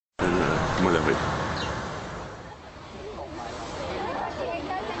comment on l'appelle.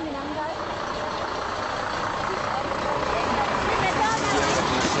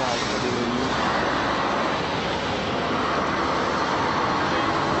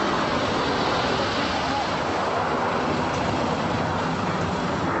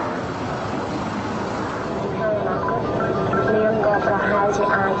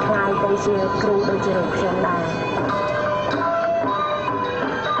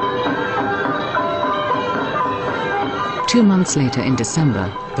 Two months later in December,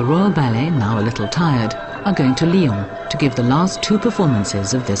 the Royal Ballet, now a little tired, are going to Lyon to give the last two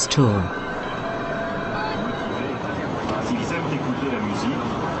performances of this tour.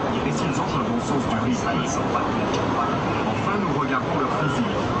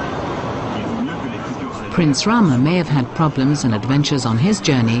 Prince Rama may have had problems and adventures on his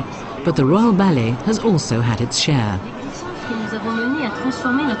journey, but the Royal Ballet has also had its share.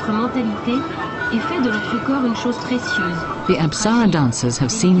 The Apsara dancers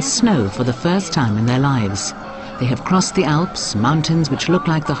have seen snow for the first time in their lives. They have crossed the Alps, mountains which look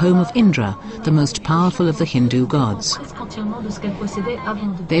like the home of Indra, the most powerful of the Hindu gods.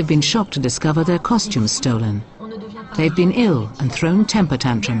 They've been shocked to discover their costumes stolen. They've been ill and thrown temper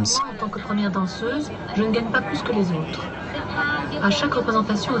tantrums. À chaque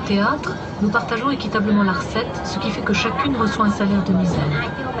représentation au théâtre, nous partageons équitablement la recette, ce qui fait que chacune reçoit un salaire de misère.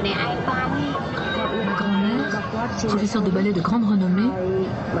 Ma grand-mère, professeure de ballet de grande renommée,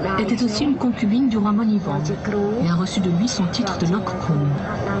 était aussi une concubine du roi Monivan et a reçu de lui son titre de Lokkoum.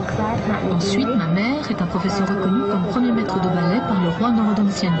 Ensuite, ma mère est un professeur reconnu comme premier maître de ballet par le roi Norodom.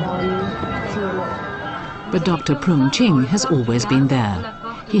 But Dr. Proeung has always been there.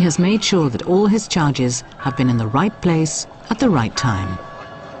 He has made sure that all his charges have been in the right place at the right time.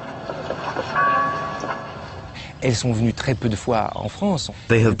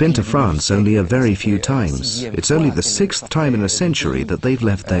 They have been to France only a very few times. It's only the 6th time in a century that they've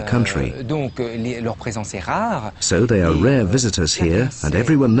left their country. So they are rare visitors here, and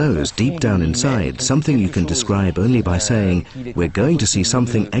everyone knows deep down inside something you can describe only by saying, we're going to see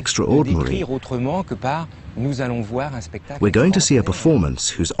something extraordinary. We're going to see a performance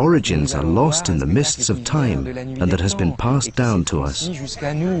whose origins are lost in the mists of time and that has been passed down to us.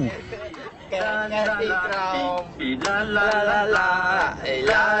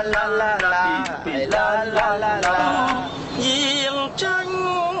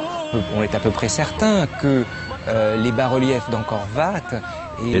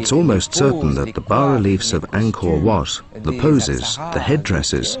 It's almost certain that the bas-reliefs of Angkor Wat, the poses, the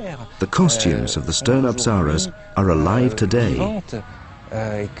headdresses, the costumes of the stone Apsaras are alive today.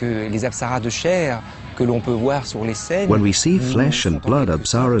 When we see flesh and blood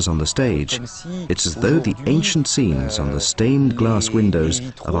Apsaras on the stage, it's as though the ancient scenes on the stained glass windows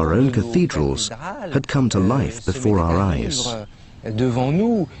of our own cathedrals had come to life before our eyes. Devant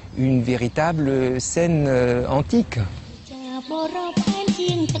nous, une véritable scène antique.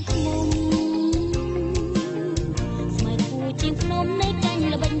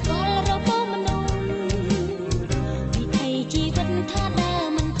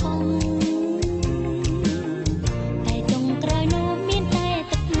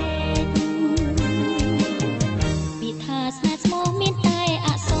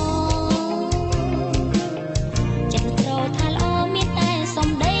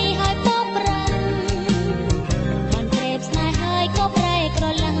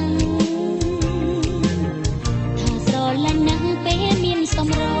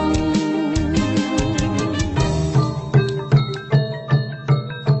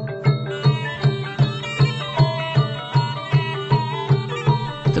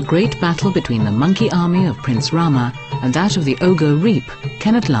 The great battle between the monkey army of Prince Rama and that of the ogre Reap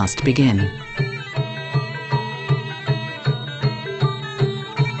can at last begin.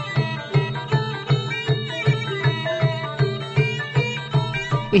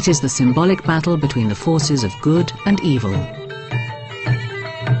 It is the symbolic battle between the forces of good and evil.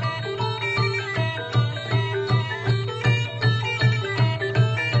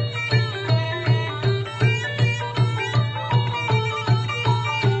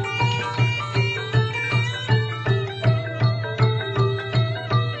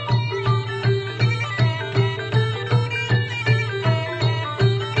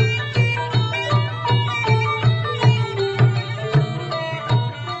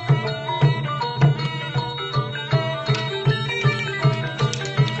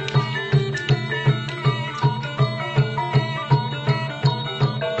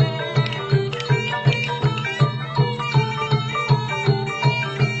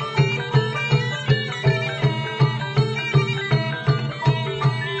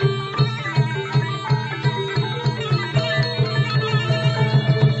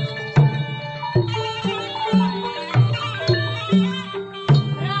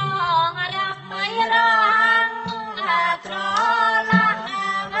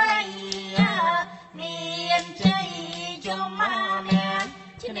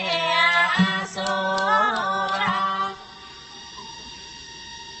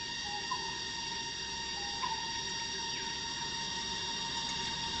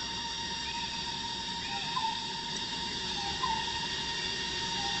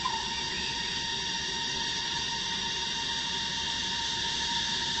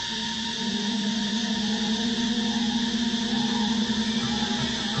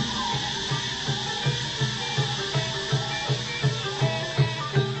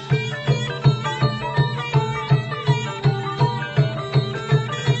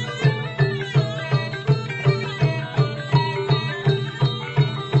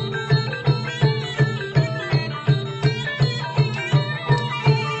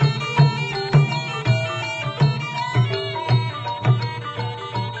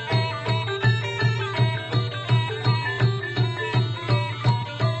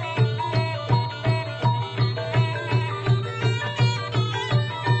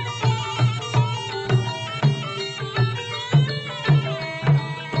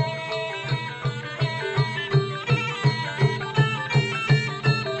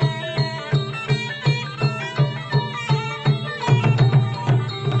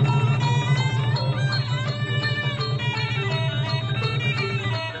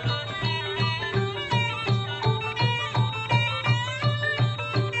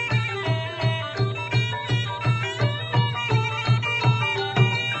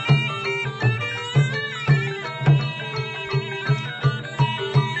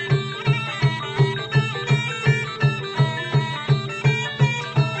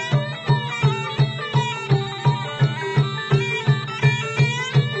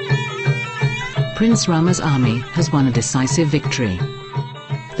 Prince Rama's army has won a decisive victory.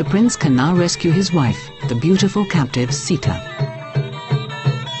 The prince can now rescue his wife, the beautiful captive Sita.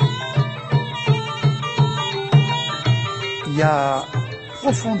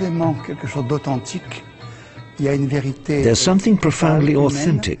 There's something profoundly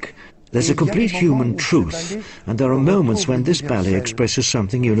authentic. There's a complete human truth, and there are moments when this ballet expresses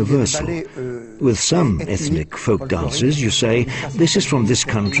something universal. With some ethnic folk dances, you say, this is from this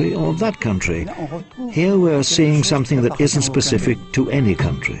country or that country. Here we're seeing something that isn't specific to any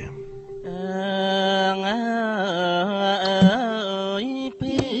country.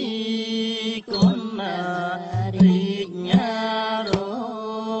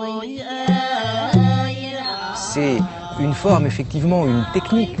 C'est une forme, effectivement, une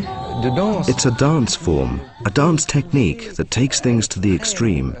technique. It's a dance form, a dance technique that takes things to the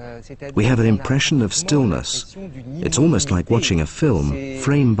extreme. We have an impression of stillness. It's almost like watching a film,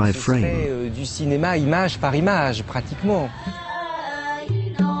 frame by frame. Du cinéma image par image, pratiquement.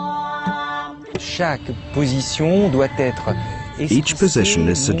 Chaque position doit être Each position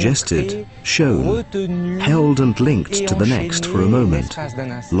is suggested, shown, held and linked to the next for a moment,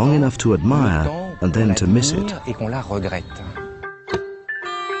 long enough to admire and then to miss it. Et qu'on la regrette.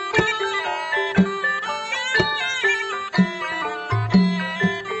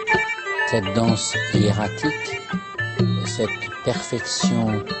 Cette danse hiératique, cette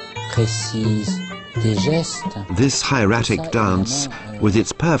perfection précise des gestes. This hieratic dance, with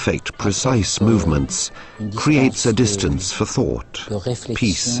its perfect, precise movements, creates a distance for thought,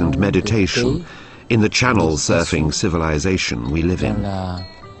 peace and meditation in the channel surfing civilization we live in. La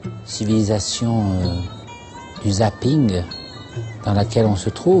civilisation du zapping dans laquelle on se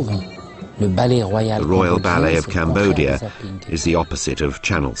trouve. Le ballet royal. The Royal Ballet of Cambodia is the opposite of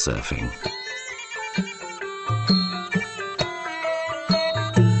channel surfing.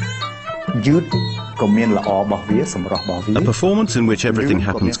 A performance in which everything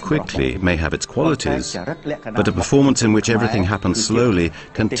happens quickly may have its qualities, but a performance in which everything happens slowly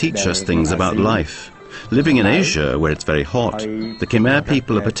can teach us things about life. Living in Asia, where it's very hot, the Khmer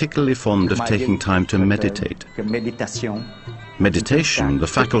people are particularly fond of taking time to meditate. Meditation, the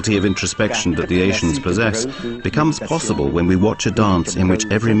faculty of introspection that the Asians possess, becomes possible when we watch a dance in which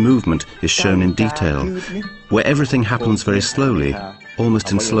every movement is shown in detail, where everything happens very slowly,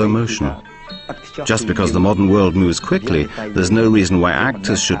 almost in slow motion. Just because the modern world moves quickly, there's no reason why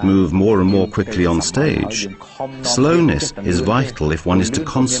actors should move more and more quickly on stage. Slowness is vital if one is to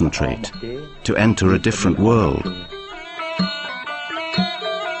concentrate, to enter a different world.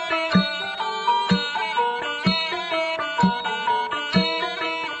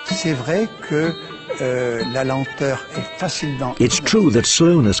 It's true that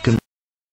slowness can